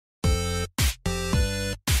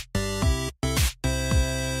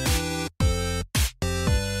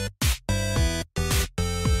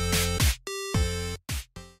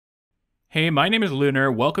Hey, my name is Lunar.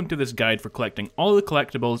 Welcome to this guide for collecting all the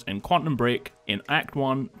collectibles in Quantum Break in Act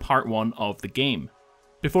 1, Part 1 of the game.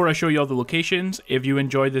 Before I show you all the locations, if you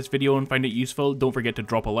enjoyed this video and find it useful, don't forget to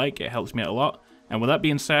drop a like, it helps me out a lot. And with that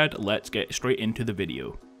being said, let's get straight into the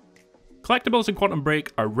video. Collectibles in Quantum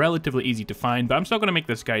Break are relatively easy to find, but I'm still going to make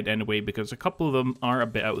this guide anyway because a couple of them are a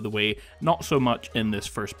bit out of the way, not so much in this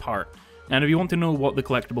first part. And if you want to know what the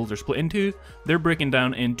collectibles are split into, they're breaking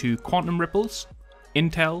down into quantum ripples,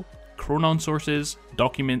 intel, Chronon sources,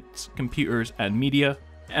 documents, computers, and media.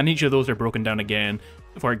 And each of those are broken down again.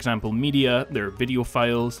 For example, media, there are video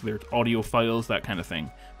files, there's audio files, that kind of thing.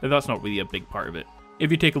 But that's not really a big part of it. If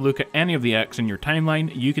you take a look at any of the acts in your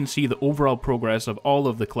timeline, you can see the overall progress of all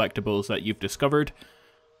of the collectibles that you've discovered.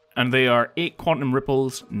 And they are 8 quantum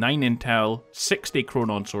ripples, 9 intel, 60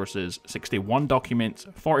 Chronon sources, 61 documents,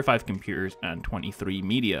 45 computers, and 23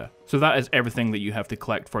 media. So that is everything that you have to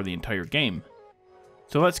collect for the entire game.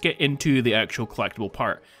 So let's get into the actual collectible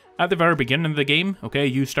part. At the very beginning of the game, okay,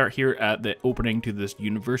 you start here at the opening to this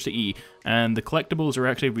university, and the collectibles are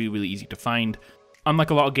actually really easy to find. Unlike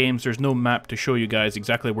a lot of games, there's no map to show you guys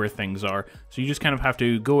exactly where things are, so you just kind of have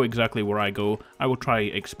to go exactly where I go. I will try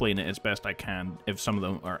to explain it as best I can if some of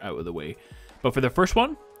them are out of the way. But for the first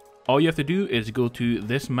one, all you have to do is go to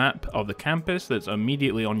this map of the campus that's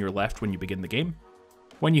immediately on your left when you begin the game.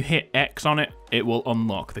 When you hit X on it, it will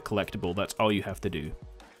unlock the collectible. That's all you have to do.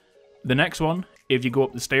 The next one, if you go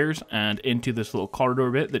up the stairs and into this little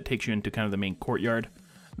corridor bit that takes you into kind of the main courtyard,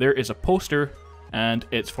 there is a poster and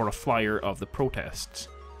it's for a flyer of the protests.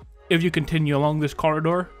 If you continue along this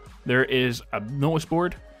corridor, there is a notice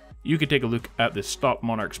board. You can take a look at the Stop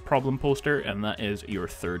Monarchs Problem poster, and that is your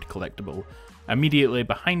third collectible. Immediately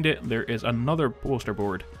behind it, there is another poster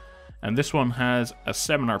board, and this one has a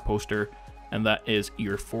seminar poster, and that is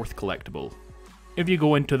your fourth collectible. If you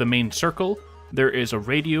go into the main circle, there is a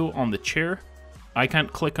radio on the chair. I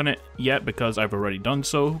can't click on it yet because I've already done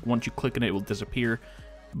so. Once you click on it, it will disappear.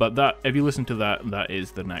 But that, if you listen to that, that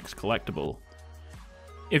is the next collectible.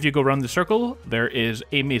 If you go around the circle, there is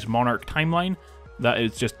Amy's Monarch timeline. That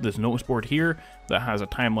is just this notice board here that has a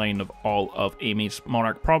timeline of all of Amy's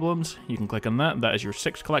Monarch problems. You can click on that. That is your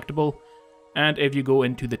sixth collectible. And if you go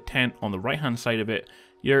into the tent on the right hand side of it,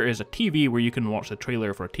 there is a TV where you can watch the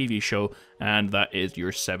trailer for a TV show, and that is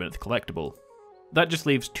your seventh collectible. That just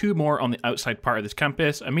leaves 2 more on the outside part of this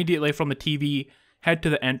campus. Immediately from the TV, head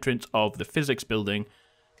to the entrance of the physics building,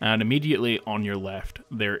 and immediately on your left,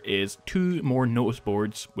 there is 2 more notice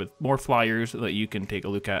boards with more flyers that you can take a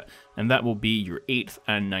look at, and that will be your 8th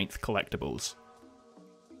and 9th collectibles.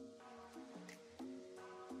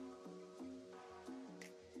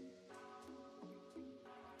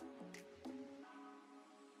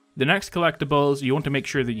 The next collectibles, you want to make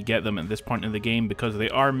sure that you get them at this point in the game because they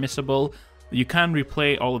are missable. You can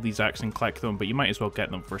replay all of these acts and collect them, but you might as well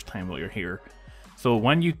get them first time while you're here. So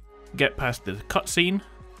when you get past the cutscene,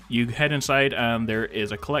 you head inside and there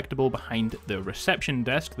is a collectible behind the reception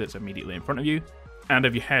desk that's immediately in front of you. And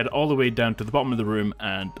if you head all the way down to the bottom of the room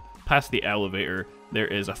and past the elevator, there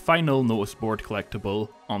is a final notice board collectible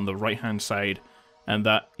on the right hand side, and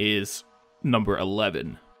that is number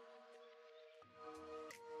 11.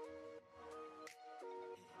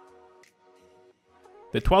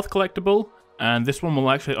 The 12th collectible, and this one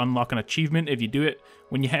will actually unlock an achievement if you do it.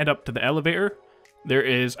 When you head up to the elevator, there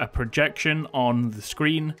is a projection on the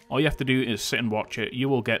screen. All you have to do is sit and watch it. You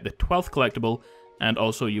will get the 12th collectible, and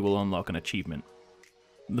also you will unlock an achievement.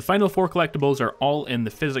 The final 4 collectibles are all in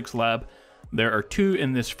the physics lab. There are 2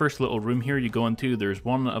 in this first little room here you go into. There's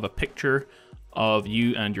one of a picture of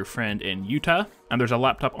you and your friend in Utah, and there's a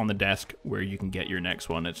laptop on the desk where you can get your next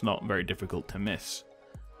one. It's not very difficult to miss.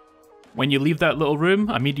 When you leave that little room,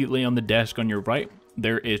 immediately on the desk on your right,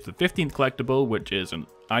 there is the 15th collectible, which is an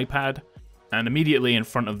iPad. And immediately in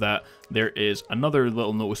front of that, there is another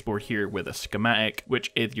little notice board here with a schematic,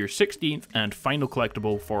 which is your 16th and final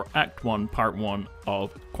collectible for Act 1, Part 1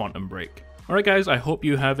 of Quantum Break. Alright guys, I hope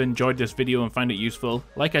you have enjoyed this video and find it useful.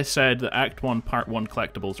 Like I said, the Act 1, Part 1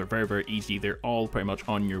 collectibles are very easy. They're all pretty much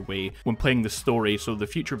on your way when playing the story, so the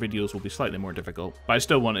future videos will be slightly more difficult. But I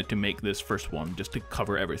still wanted to make this first one just to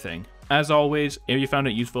cover everything. As always, if you found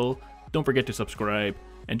it useful, don't forget to subscribe.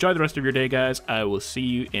 Enjoy the rest of your day guys. I will see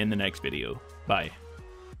you in the next video. Bye.